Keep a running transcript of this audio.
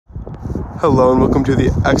Hello and welcome to the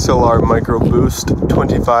XLR Micro Boost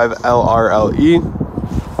 25 LRLE.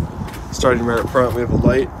 Starting right up front, we have a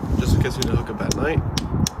light, just in case we need to hook up at night.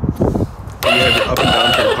 And you have your up and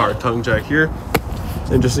down for your power tongue jack here.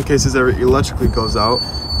 And just in case this ever electrically goes out,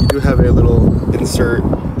 you do have a little insert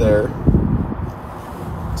there.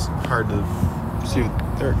 It's hard to see.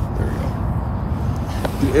 There we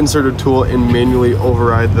go. You insert a tool and manually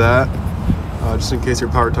override that, just in case your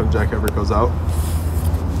power tongue jack ever goes out.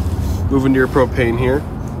 Moving to your propane here,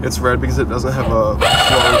 it's red because it doesn't have a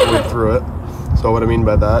flow going through it. So what I mean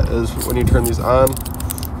by that is when you turn these on,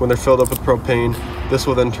 when they're filled up with propane, this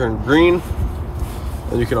will then turn green.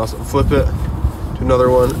 And you can also flip it to another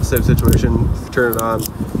one, same situation. If you turn it on,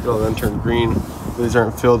 it'll then turn green. These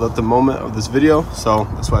aren't filled at the moment of this video, so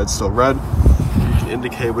that's why it's still red. You can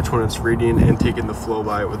indicate which one it's reading and taking the flow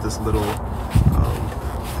by it with this little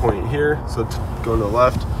point here. So going to the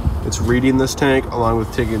left, it's reading this tank along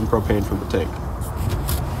with taking propane from the tank.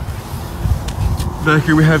 Back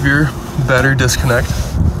here we have your battery disconnect.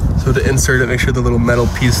 So to insert it, make sure the little metal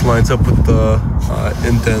piece lines up with the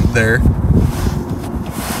indent there.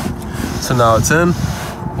 So now it's in.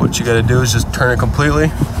 What you gotta do is just turn it completely.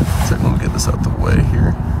 So let me get this out the way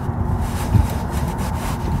here.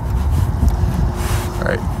 All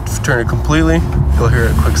right, turn it completely. You'll hear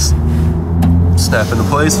a quick snap into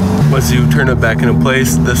place. Once you turn it back into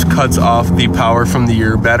place, this cuts off the power from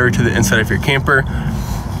your battery to the inside of your camper.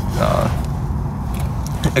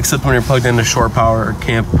 Except when you're plugged into shore power or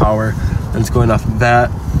camp power, and it's going off of that.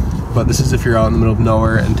 But this is if you're out in the middle of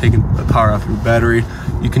nowhere and taking the power off your battery,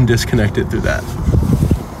 you can disconnect it through that.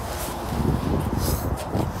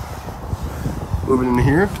 Moving in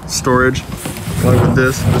here, storage. Along with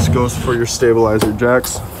this goes for your stabilizer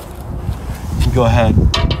jacks. You can go ahead,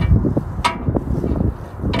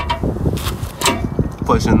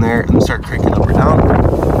 place it in there and start cranking up or down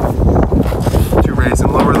to raise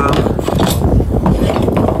and lower them.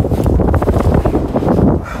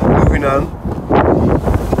 Moving on,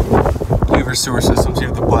 you have your sewer systems. You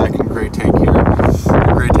have the black and gray tank here.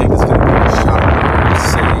 Your gray tank is going to be your shower,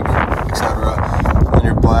 sink, etc. And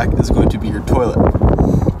your black is going to be your toilet.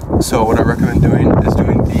 So what I recommend doing is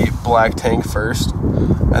doing the black tank first,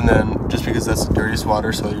 and then just because that's the dirtiest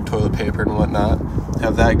water, so your toilet paper and whatnot,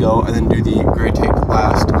 have that go, and then do the gray tank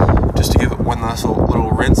last, just to give it one last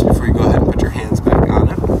little rinse before you go ahead and put your hands back on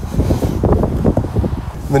it.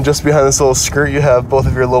 And then just behind this little skirt, you have both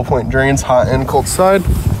of your low point drains, hot and cold side.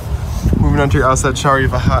 Moving on to your outside shower, you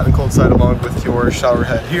have a hot and cold side along with your shower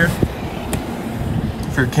head here.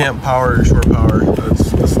 For your camp power or shore power,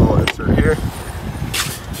 that's this little insert here.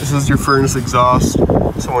 This is your furnace exhaust,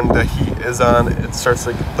 so when the heat is on, it starts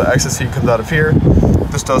like the excess heat comes out of here.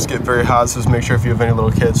 This does get very hot, so just make sure if you have any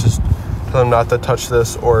little kids, just tell them not to touch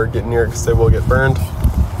this or get near it because they will get burned.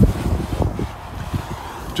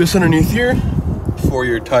 Just underneath here, for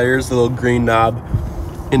your tires, the little green knob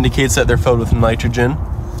indicates that they're filled with nitrogen.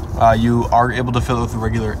 You are able to fill it with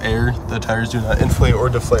regular air. The tires do not inflate or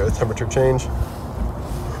deflate with temperature change.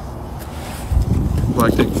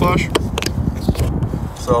 Black tank flush.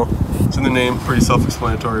 So it's in the name, pretty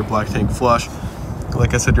self-explanatory, black tank flush.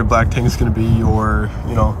 Like I said, your black tank is going to be your,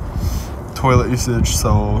 toilet usage,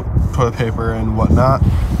 so toilet paper and whatnot.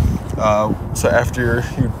 So after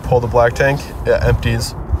you pull the black tank, it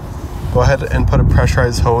empties. Go ahead and put a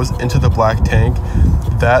pressurized hose into the black tank.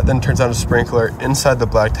 That then turns on a sprinkler inside the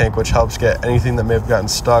black tank, which helps get anything that may have gotten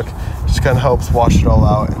stuck. Just kind of helps wash it all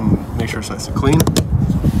out and make sure it's nice and clean.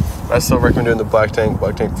 I still recommend doing the black tank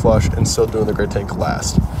flush, and still doing the gray tank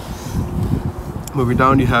last. Moving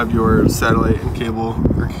down, you have your satellite and cable,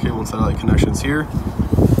 or cable and satellite connections here.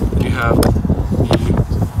 And you have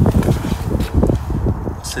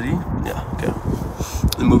the city, yeah, okay.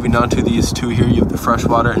 And moving down to these two here, you have the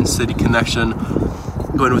freshwater and city connection.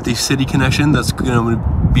 Going with the city connection, that's going to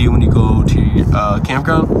be when you go to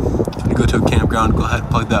campground. So when you go to a campground, go ahead and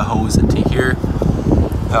plug that hose into here.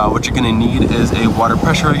 What you're going to need is a water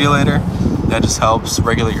pressure regulator. That just helps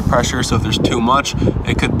regulate your pressure. So if there's too much,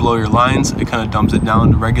 it could blow your lines. It kind of dumps it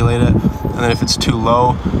down to regulate it. And then if it's too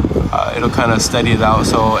low, it'll kind of steady it out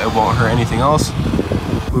so it won't hurt anything else.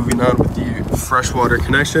 Moving on with the freshwater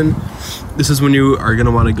connection. This is when you are going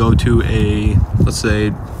to want to go to a, let's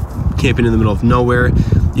say, camping in the middle of nowhere.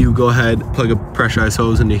 You go ahead, plug a pressurized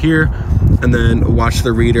hose into here, and then watch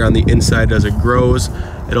the reader on the inside as it grows.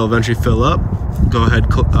 It'll eventually fill up. Go ahead,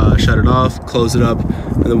 shut it off, close it up,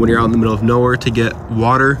 and then when you're out in the middle of nowhere to get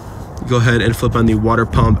water, go ahead and flip on the water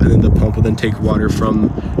pump, and then the pump will then take water from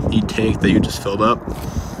the tank that you just filled up.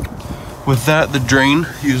 With that, the drain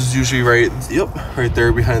is usually right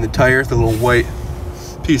there behind the tire, the little white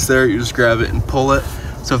piece there. You just grab it and pull it.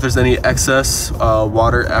 So if there's any excess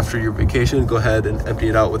water after your vacation, go ahead and empty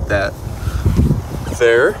it out with that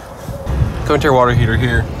there. Go into your water heater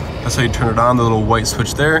here. That's how you turn it on, the little white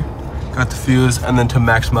switch there. Got the fuse, and then to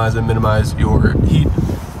maximize and minimize your heat.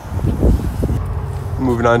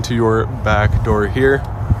 Moving on to your back door here.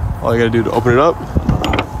 All you gotta do to open it up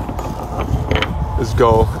is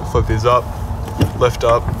go flip these up, lift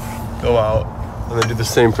up, go out, and then do the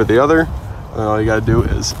same for the other. And then all you gotta do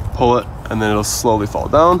is pull it, and then it'll slowly fall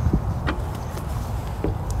down.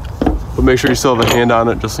 But make sure you still have a hand on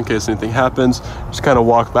it just in case anything happens. Just kind of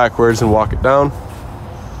walk backwards and walk it down.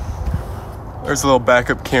 There's a little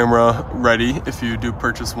backup camera ready if you do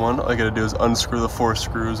purchase one. All you gotta do is unscrew the 4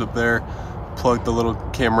 screws up there, plug the little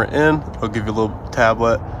camera in. It'll give you a little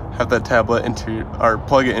tablet. Have that tablet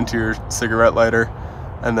plug it into your cigarette lighter,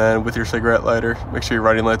 and then with your cigarette lighter, make sure your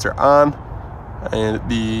running lights are on, and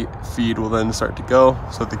the feed will then start to go.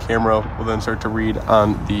 So the camera will then start to read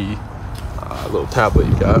on the little tablet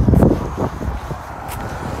you got.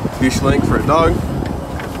 Leash link for a dog.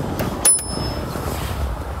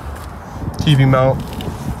 TV mount.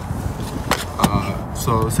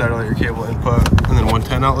 So satellite or cable input, and then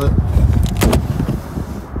 110 outlet.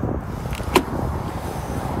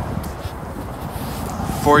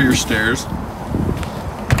 For your stairs,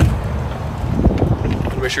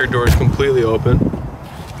 make sure your door is completely open,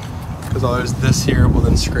 because all there's this here will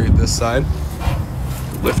then scrape this side.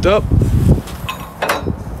 Lift up,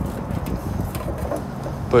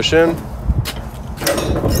 push in.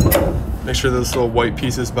 Make sure those little white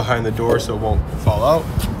pieces behind the door so it won't fall out.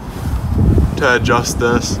 To adjust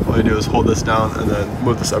this, all you do is hold this down and then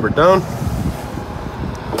move this upper down.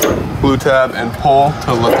 Blue tab and pull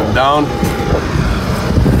to let them down.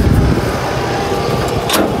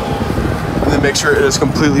 And then make sure it is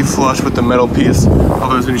completely flush with the metal piece.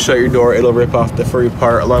 Otherwise, when you shut your door, it'll rip off the furry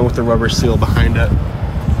part along with the rubber seal behind it.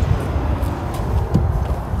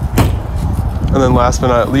 And then last but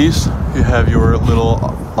not least, you have your little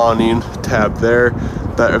awning tab there,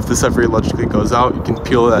 that if this ever electrically goes out, you can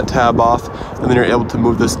peel that tab off, and then you're able to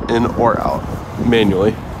move this in or out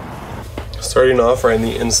manually. Starting off right on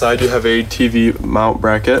the inside, you have a TV mount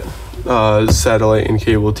bracket, satellite and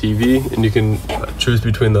cable TV, and you can choose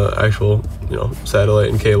between the actual, satellite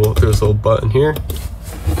and cable through this little button here.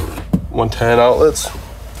 110 outlets.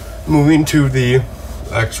 Moving to the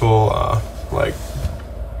actual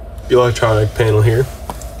electronic panel here.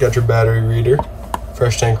 You got your battery reader,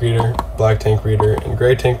 fresh tank reader, black tank reader, and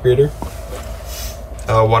gray tank reader.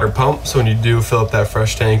 Water pump, so when you do fill up that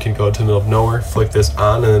fresh tank and go to the middle of nowhere, flick this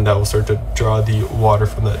on, and then that will start to draw the water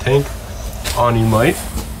from that tank. Awning light.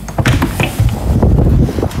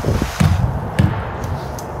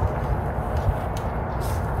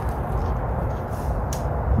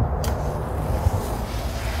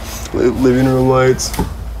 Living room lights,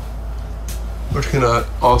 which can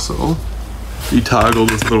also be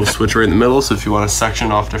toggled with a little switch right in the middle. So if you want to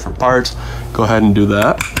section off different parts, go ahead and do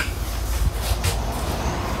that.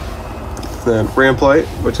 Then ramp light,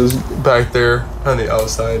 which is back there on the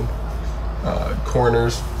outside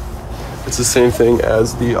corners. It's the same thing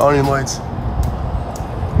as the awning lights.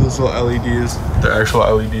 Those little LEDs, they're actual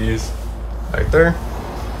LEDs back there.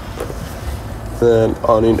 Then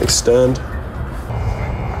awning extend.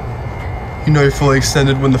 You're fully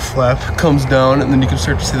extended when the flap comes down, and then you can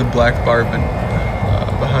start to see the black bar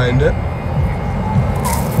behind it.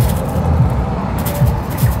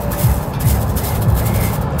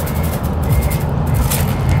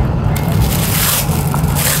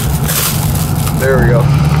 There we go.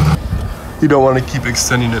 You don't want to keep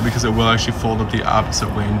extending it because it will actually fold up the opposite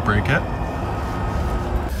way and break it.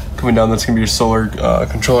 Coming down, that's going to be your solar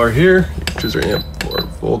controller here. You can choose your amp or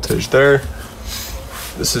voltage there.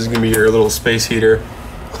 This is going to be your little space heater.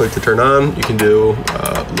 Click to turn on. You can do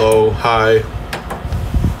low, high,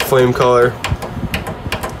 flame color,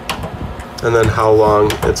 and then how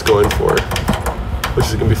long it's going for, which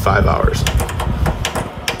is going to be 5 hours.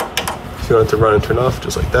 If you want it to run and turn off,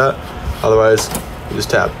 just like that. Otherwise, you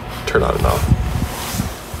just tap, turn on and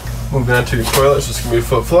off. Moving on to your toilet, it's just going to be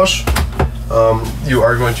foot flush. You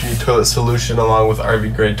are going to need toilet solution along with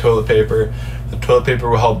RV grade toilet paper. The toilet paper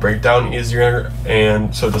will help break down easier,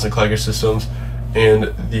 and so it doesn't clog your systems,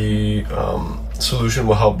 and the solution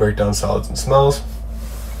will help break down solids and smells.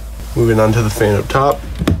 Moving on to the fan up top.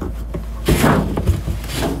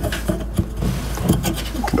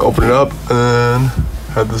 You can open it up and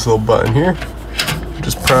have this little button here.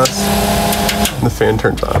 Just press and the fan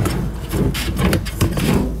turns on.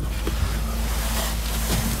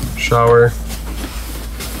 Shower.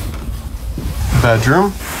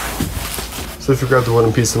 Bedroom. So if you grab the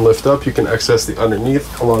wooden piece and lift up, you can access the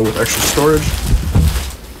underneath along with extra storage.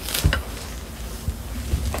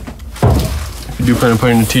 you do plan on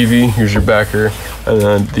putting the TV, here's your backer, and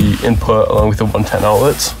then the input along with the 110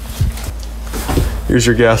 outlets. Here's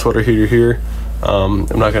your gas water heater here. I'm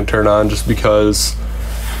not going to turn it on just because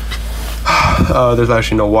there's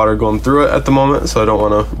actually no water going through it at the moment, so I don't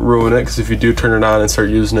want to ruin it, because if you do turn it on and start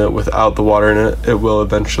using it without the water in it, it will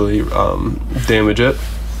eventually damage it.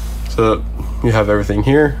 So you have everything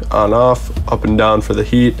here, on, off, up and down for the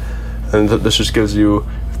heat, and this just gives you,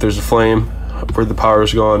 if there's a flame, where the power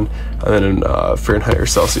is going, and then in Fahrenheit or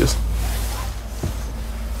Celsius.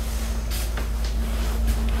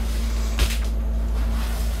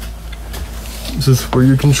 This is where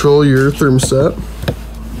you control your thermostat.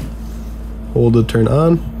 Hold to turn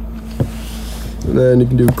on, and then you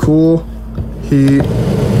can do cool, heat,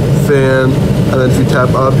 fan, and then if you tap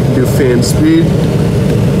up, you can do fan speed,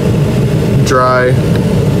 dry,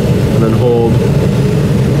 and then hold,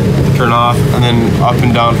 turn off, and then up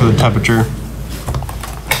and down for the temperature.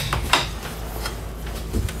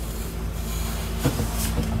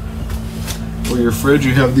 For your fridge,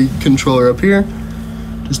 you have the controller up here.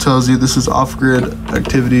 Just tells you this is off-grid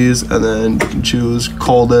activities, and then you can choose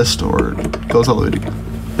coldest, or it goes all the way to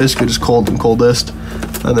basically just cold and coldest,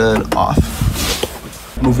 and then off.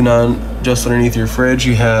 Moving on, just underneath your fridge,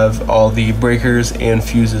 you have all the breakers and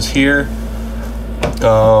fuses here.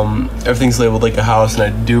 Everything's labeled like a house, and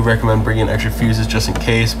I do recommend bringing extra fuses just in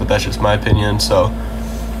case, but that's just my opinion. So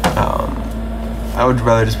I would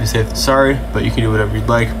rather just be safe than sorry, but you can do whatever you'd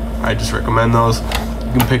like. I just recommend those.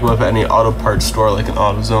 You can pick them up at any auto parts store like an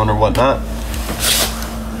AutoZone or whatnot.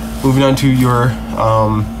 Moving on to your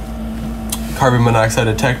carbon monoxide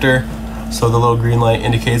detector. So the little green light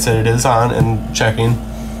indicates that it is on and checking.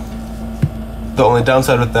 The only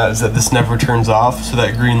downside with that is that this never turns off, so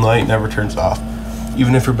that green light never turns off.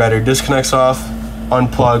 Even if your battery disconnects off,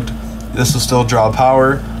 unplugged, this will still draw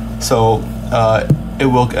power, so it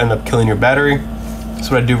will end up killing your battery.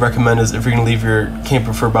 So what I do recommend is, if you're gonna leave your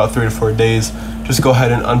camper for about 3 to 4 days, just go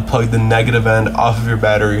ahead and unplug the negative end off of your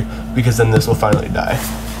battery, because then this will finally die.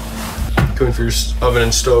 Going for your oven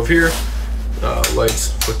and stove here,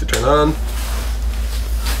 lights flick to turn on,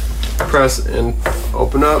 press and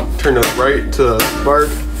open up, turn it right to spark.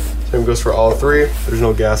 Same goes for all three. There's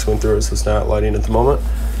no gas going through it, so it's not lighting at the moment.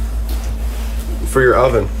 For your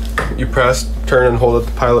oven, you press, turn, and hold up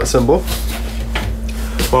the pilot symbol.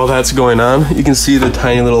 While that's going on, you can see the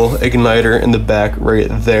tiny little igniter in the back right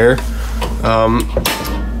there.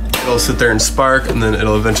 It'll sit there and spark, and then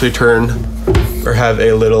it'll eventually turn or have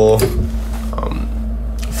a little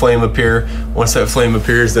flame appear. Once that flame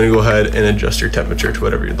appears, then you go ahead and adjust your temperature to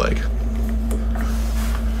whatever you'd like.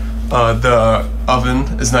 The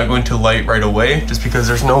oven is not going to light right away just because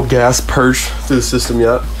there's no gas purged through the system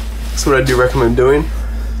yet. So what I do recommend doing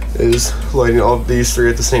is lighting all of these three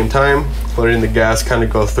at the same time, letting the gas kind of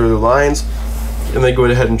go through the lines, and then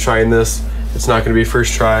going ahead and trying this. It's not going to be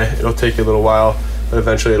first try, it'll take you a little while, but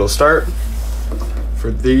eventually it'll start.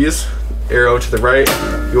 For these, arrow to the right,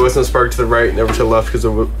 you always want to spark to the right, never to the left, because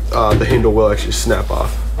the handle will actually snap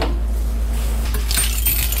off.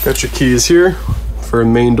 Got your keys here for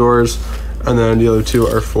main doors, and then the other two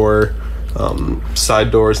are for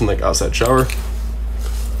side doors and like outside shower.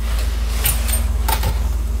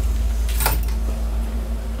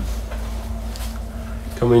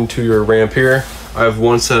 Coming to your ramp here, I have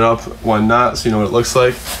one set up, one not, so you know what it looks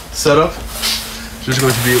like. Set up, there's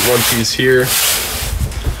going to be one piece here,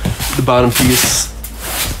 the bottom piece,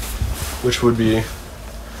 which would be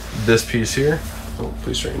this piece here. Oh,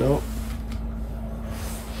 please straighten out.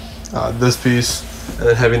 This piece, and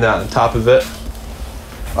then having that on top of it.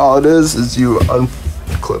 All it is you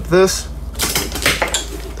unclip this,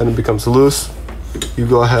 then it becomes loose. You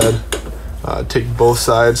go ahead, take both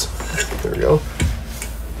sides, there we go.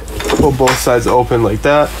 Pull both sides open like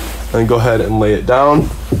that, and then go ahead and lay it down,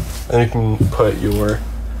 and you can put your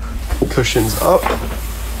cushions up.